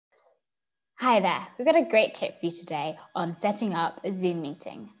Hi there, we've got a great tip for you today on setting up a Zoom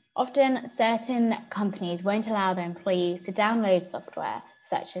meeting. Often, certain companies won't allow their employees to download software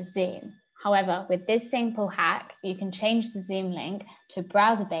such as Zoom. However, with this simple hack, you can change the Zoom link to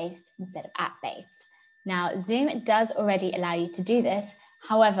browser-based instead of app-based. Now, Zoom does already allow you to do this.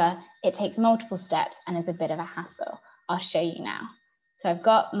 However, it takes multiple steps and is a bit of a hassle. I'll show you now. So I've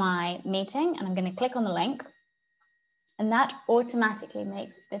got my meeting and I'm going to click on the link. And that automatically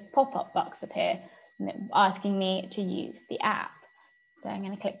makes this pop-up box appear asking me to use the app. So I'm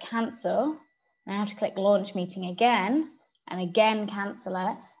going to click cancel. I have to click launch meeting again and again cancel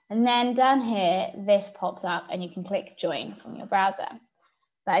it. And then down here, this pops up and you can click join from your browser.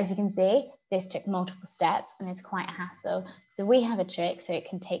 But as you can see, this took multiple steps and it's quite a hassle. So we have a trick so it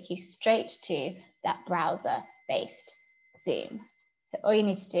can take you straight to that browser-based Zoom. So all you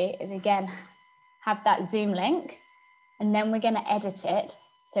need to do is again, have that Zoom link. And then we're going to edit it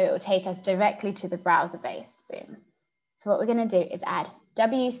so it will take us directly to the browser-based Zoom. So what we're going to do is add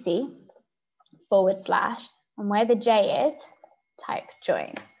WC/, and where the J is, type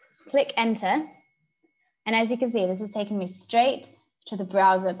join. Click enter. And as you can see, this is taking me straight to the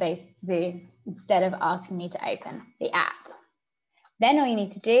browser-based Zoom instead of asking me to open the app. Then all you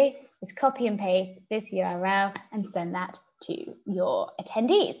need to do is copy and paste this URL and send that to your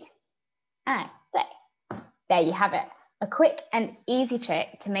attendees. So there you have it. A quick and easy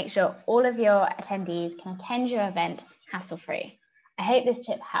trick to make sure all of your attendees can attend your event hassle-free. I hope this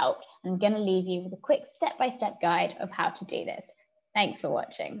tip helped, and I'm going to leave you with a quick step-by-step guide of how to do this. Thanks for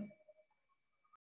watching.